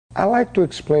I like to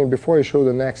explain, before I show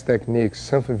the next technique,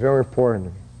 something very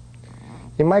important.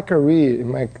 In my career,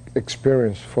 in my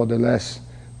experience for the last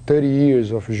 30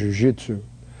 years of Jiu-Jitsu,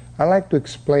 I like to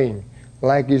explain,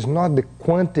 like it's not the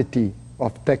quantity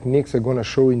of techniques I'm going to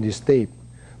show in this tape,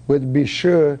 but be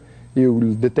sure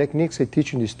the techniques I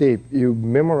teach in this tape, you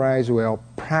memorize well,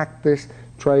 practice,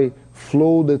 try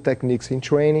flow the techniques in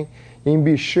training, and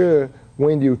be sure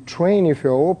when you train with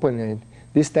your opponent,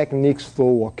 these techniques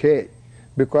flow okay.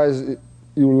 Because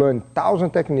you learn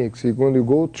 1,000 techniques, you're going to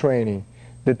go training,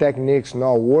 the techniques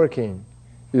not working,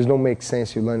 it don't make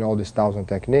sense you learn all these 1,000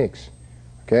 techniques,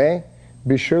 okay?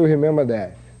 Be sure you remember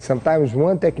that. Sometimes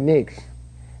one technique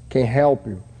can help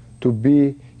you to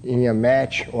be in a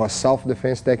match or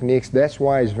self-defense techniques. That's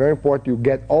why it's very important you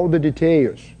get all the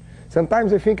details.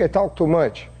 Sometimes I think I talk too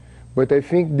much, but I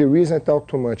think the reason I talk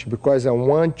too much because I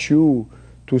want you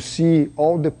to see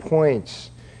all the points,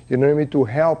 you know what I mean, to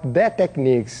help that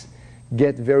techniques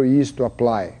get very easy to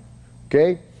apply,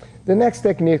 okay? The next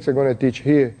techniques I'm going to teach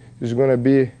here is going to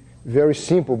be very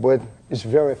simple, but it's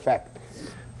very effective,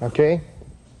 okay?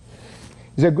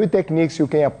 It's a good techniques you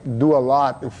can do a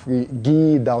lot with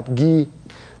gi, without gi,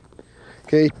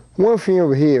 okay? One thing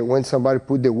over here, when somebody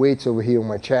put the weights over here on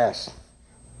my chest,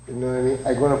 you know what I mean,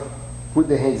 I'm going to put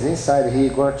the hands inside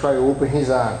here, going to try to open his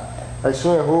arm. As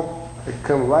soon as I hope, I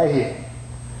come right here.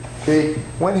 Okay,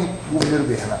 when he move a little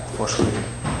bit, I'll show you.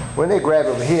 When they grab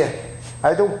over here,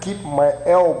 I don't keep my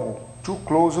elbow too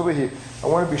close over here. I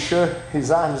want to be sure his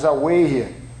arms are way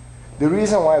here. The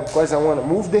reason why, because I want to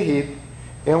move the hip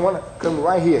and I want to come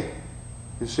right here.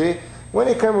 You see? When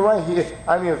they come right here,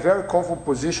 I'm in a very comfortable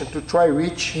position to try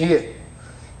reach here.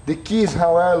 The key is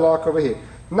how I lock over here.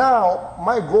 Now,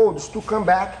 my goal is to come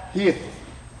back here.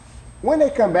 When I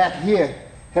come back here,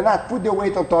 and I put the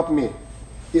weight on top of me.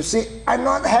 You see, I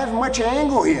not have much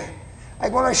angle here.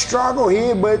 I'm going to struggle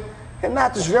here, but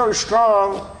Renato is very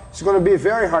strong. It's going to be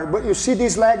very hard. But you see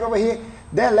this leg over here?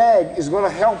 That leg is going to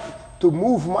help to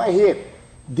move my hip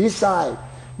this side.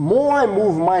 More I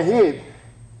move my hip,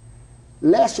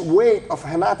 less weight of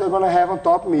Renato I'm going to have on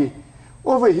top of me.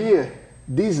 Over here,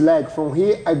 this leg, from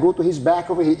here, I go to his back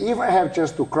over here. If I have a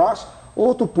chance to cross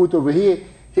or to put over here,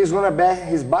 his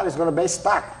body is going to be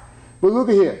stuck. But look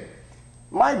here.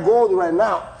 My goal right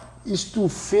now is to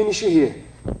finish here.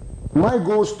 My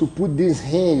goal is to put this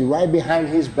hand right behind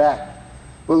his back.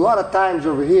 But a lot of times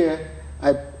over here,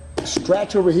 I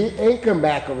stretch over here and come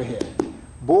back over here.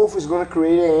 Both is going to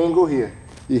create an angle here.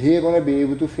 You're here going to be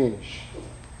able to finish.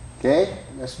 Okay,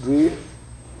 let's drill.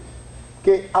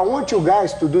 Okay, I want you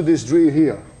guys to do this drill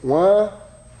here. 1,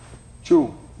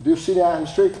 2. Do you see the arm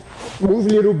straight? Move a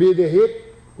little bit the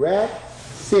hip, grab,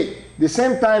 sit. The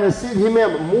same time as sit,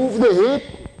 remember, move the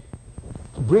hip,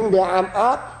 bring the arm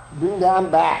up, bring the arm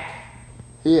back.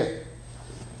 Here.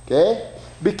 Okay?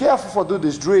 Be careful for do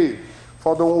this drill,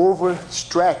 for don't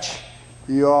overstretch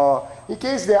your, in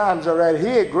case the arms are right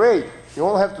here, great. You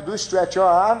only have to do is stretch your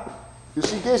arm. You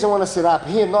see, in case you want to sit up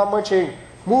here, not much angle.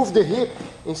 Move the hip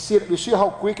and sit. You see how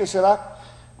quick I sit up?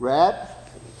 Grab,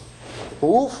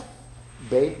 move,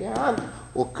 bend the arm,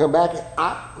 or come back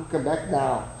up and come back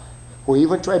down. Or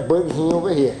even try bugging him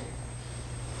over here.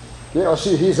 You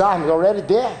see his arm is already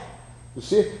there. You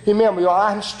see? Remember, your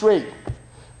arm straight.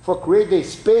 For create the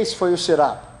space for you sit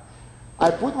up.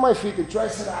 I put my feet and try to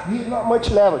sit up here, not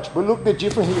much leverage, but look the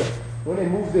difference here. When I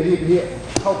move the hip here,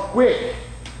 how quick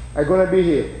I'm going to be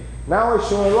here. Now I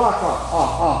show a lock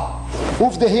off.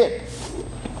 Move the hip.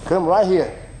 Come right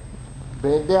here.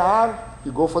 Bend the arm,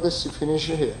 you go for the finish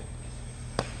here.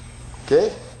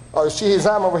 Okay? Oh, you see his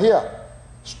arm over here?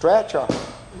 Stretch up,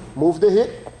 move the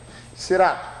hip, sit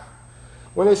up.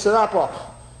 When I sit up,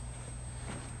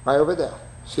 right over there.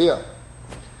 See here?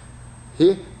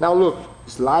 Here. Now look,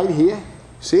 slide here.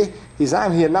 See? His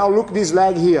arm here. Now look this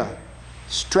leg here.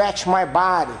 Stretch my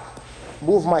body.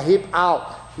 Move my hip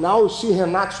out. Now you see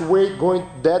Renato's weight going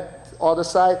that other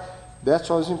side. That's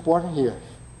what's important here.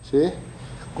 See?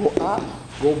 Go up,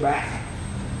 go back.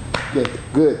 Okay,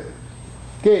 good.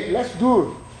 Okay, let's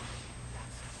do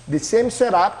the same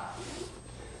setup,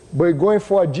 but going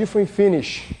for a different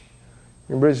finish.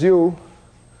 In Brazil,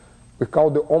 we call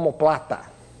the omoplata.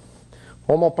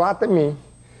 Omoplata means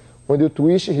when you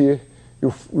twist here,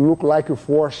 you look like you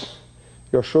force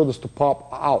your shoulders to pop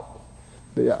out.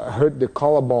 They hurt the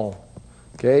collarbone.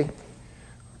 Okay?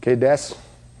 Okay, that's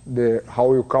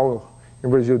how you call in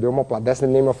Brazil, the omoplata. That's the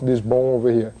name of this bone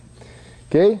over here.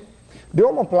 Okay? The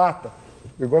omoplata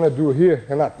we're going to do here,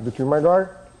 Renato, between my guard,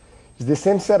 is the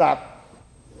same setup.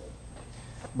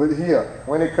 But here,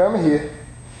 when they come here,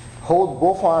 hold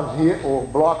both arms here or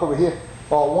block over here,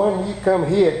 or one knee come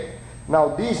here.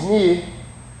 Now this knee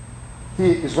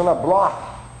he is gonna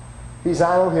block his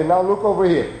arm over here. Now look over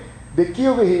here. The key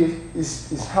over here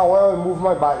is how I move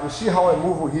my body. You see how I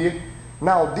move over here?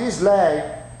 Now this leg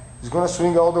is gonna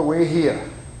swing all the way here.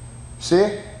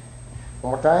 See?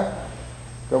 One more time.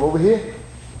 Come over here.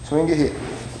 Swing it here.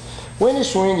 When you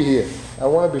swing here, I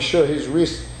want to be sure his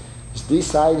wrist is this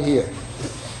side here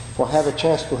for have a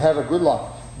chance to have a good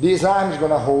lock. This arm is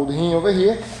going to hold him over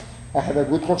here. I have a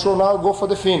good control now. Go for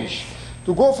the finish.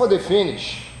 To go for the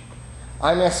finish,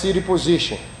 I'm in a seated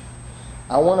position.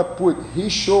 I want to put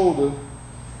his shoulder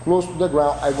close to the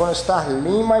ground. I'm going to start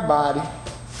leaning my body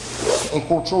and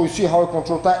control. You see how I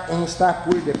control that? And start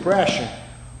putting the pressure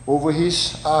over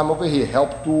his arm over here.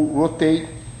 Help to rotate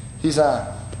his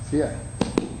arm. Here.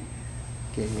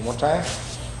 Okay, one more time.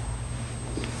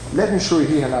 Let me show you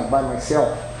here now by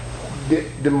myself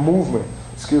the movement.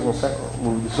 Excuse me a second.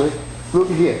 Move this way. Look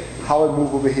here how I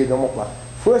move over here.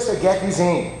 First I get this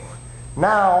angle.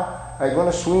 Now I'm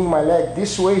gonna swing my leg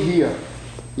this way here.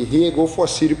 And here I go for a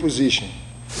seated position.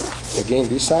 Again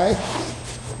this side.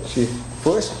 See,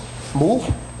 first move,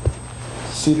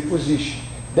 seated position.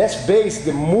 That's based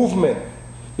the movement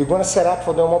you're gonna set up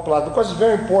for the omoplata because it's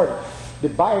very important. The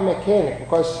biomechanics,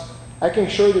 because I can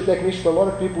show you the techniques, but a lot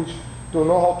of people don't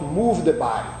know how to move the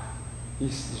body.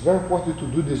 It's very important to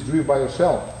do this drill by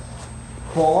yourself.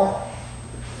 Or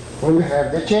when you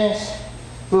have the chance,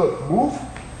 look, move,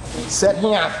 set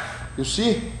him up. You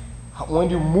see, when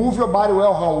you move your body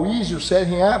well, how easy you set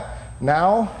him up.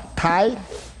 Now, tight,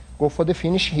 go for the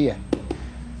finish here.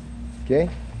 Okay,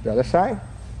 the other side.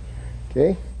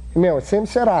 Okay, remember, same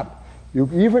setup. You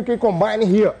even can combine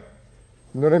here.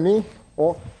 You know what I mean?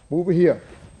 Or move here.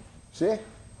 See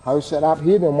how you set up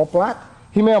here, the omoplata?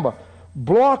 Remember,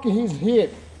 block his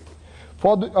hip.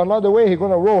 For another way, he's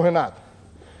going to roll him out.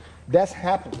 That's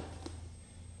happening.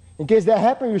 In case that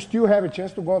happens, you still have a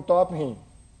chance to go on top of him.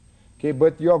 Okay,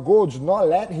 but your goal is not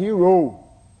let him roll.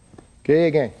 Okay,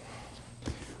 again.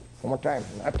 One more time.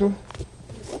 Not to.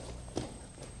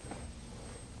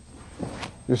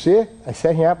 You see? I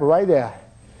set him up right there.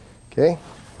 Okay.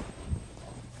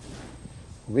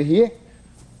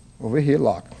 Over here,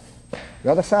 lock.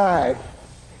 The other side.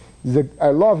 I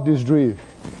love this drill.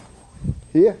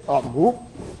 Here, up, move.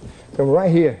 Come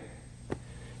right here.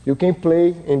 You can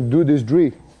play and do this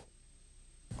drill.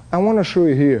 I want to show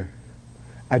you here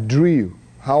a drill,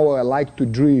 how I like to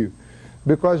drill.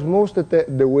 Because most of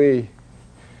the way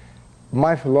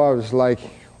my philosophy is like,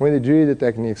 when they drill the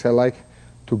techniques, I like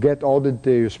to get all the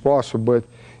details possible, but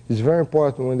it's very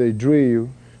important when they drill,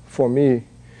 for me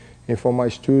and for my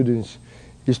students,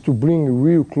 is to bring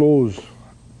real close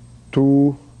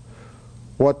to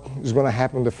what is going to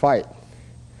happen in the fight.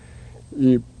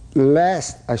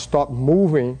 Less I stop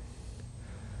moving,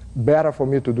 better for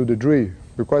me to do the drill,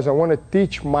 because I want to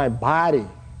teach my body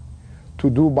to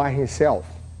do by himself.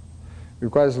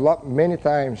 Because many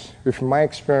times, with my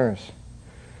experience,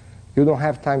 you don't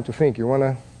have time to think. You want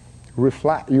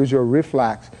to use your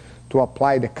reflex to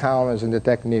apply the counters and the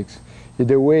techniques.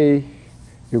 The way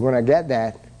you're going to get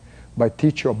that by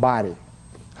teach your body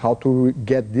how to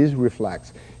get this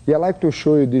reflex. Yeah, I like to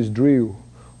show you this drill,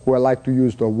 who I like to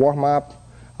use to warm up.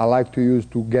 I like to use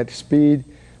to get speed,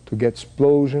 to get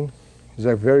explosion. It's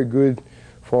very good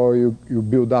for you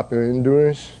build up your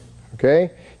endurance. Okay?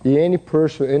 Any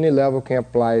person, any level can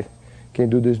apply, can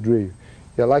do this drill.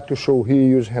 Yeah, I like to show here,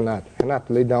 use Renato.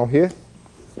 Renato, lay down here.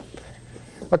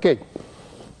 Okay.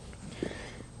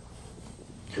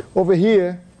 Over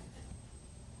here,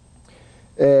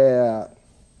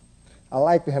 I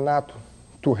like Renato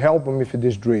to help him with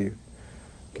this drill.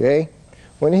 Okay?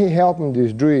 When he helps me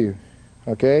this drill,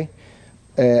 okay,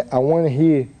 I want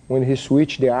here, when he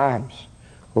switch the arms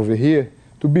over here,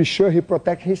 to be sure he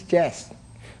protect his chest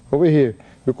over here.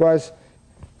 Because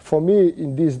for me,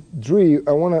 in this drill,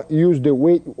 I want to use the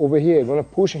weight over here. I'm going to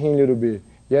push him a little bit.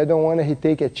 Yeah, I don't want he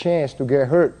take a chance to get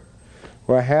hurt.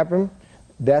 What happened?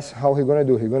 That's how he's going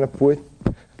to do. He's going to put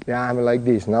the arm like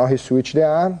this. Now he switch the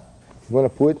arm. He's going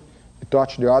to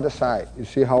touch the other side. You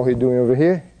see how he's doing over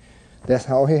here? That's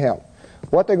how he help.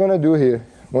 What I'm going to do here,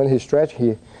 when he stretch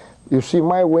here, you see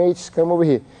my weights come over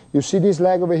here. You see this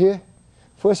leg over here?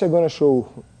 First I'm going to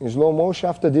show in slow motion.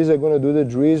 After this I'm going to do the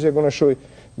drills. I'm going to show you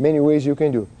many ways you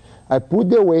can do. I put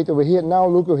the weight over here. Now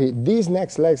look over here. These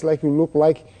next legs like you look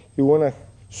like you want to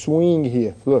swing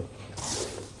here. Look.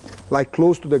 Like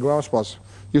close to the ground as possible.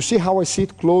 You see how I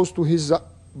sit close to his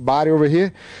body over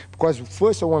here? Because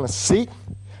first I want to sit.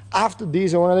 After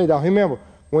this I want to lay down. Remember,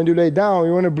 when you lay down,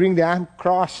 you want to bring the arm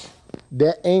across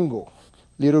that angle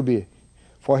a little bit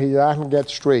for his arm to get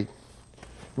straight.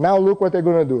 Now look what they're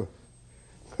going to do.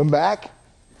 Come back,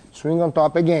 swing on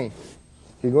top again.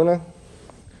 You're going to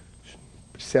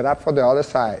set up for the other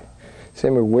side.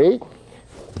 Same way.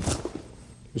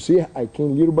 You see, I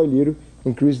can little by little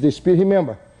increase the speed.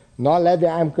 Remember, not let the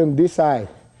arm come this side.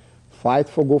 Fight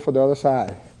for go for the other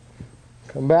side.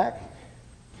 Come back.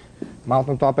 Mount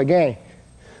on top again.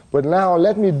 But now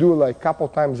let me do like a couple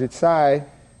times each side.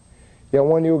 I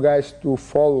want you guys to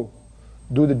follow,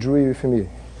 do the drill with me.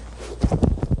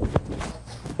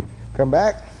 Come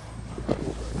back.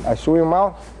 I swing him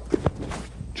out.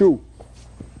 2.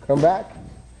 Come back.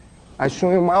 I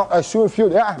swing him out. I swing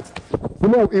field. Yeah. You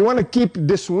know, you want to keep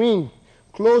the swing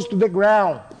close to the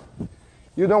ground.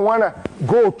 You don't want to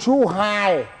go too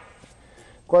high.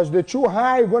 Because the too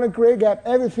high, you're going to create gap.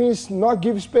 Everything is not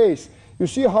give space. You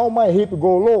see how my hip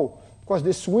go low? Because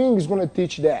the swing is going to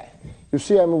teach that. You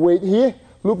see I'm weight here.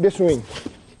 Look the swing.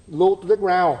 Low to the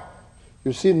ground.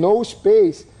 You see no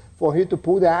space for him to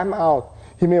pull the arm out.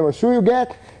 Remember, as soon as you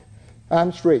get,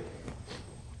 arm straight.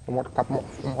 One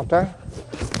more time.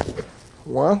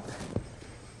 1.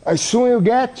 As soon as you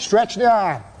get, stretch the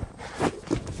arm.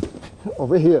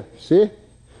 Over here, see?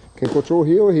 Can control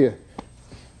here or here.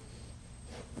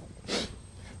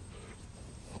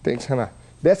 Thanks, Hannah.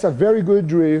 That's a very good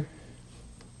drill.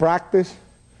 Practice.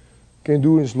 Can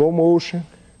do in slow motion.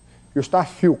 You start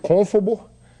to feel comfortable.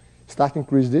 Start to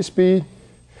increase the speed.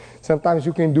 Sometimes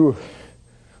you can do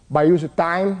by using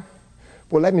time.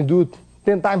 But let me do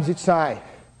 10 times each side.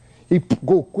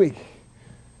 Go quick.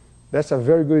 That's a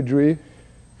very good drill.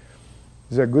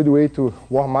 It's a good way to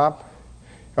warm up.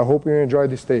 I hope you enjoy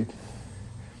this tape.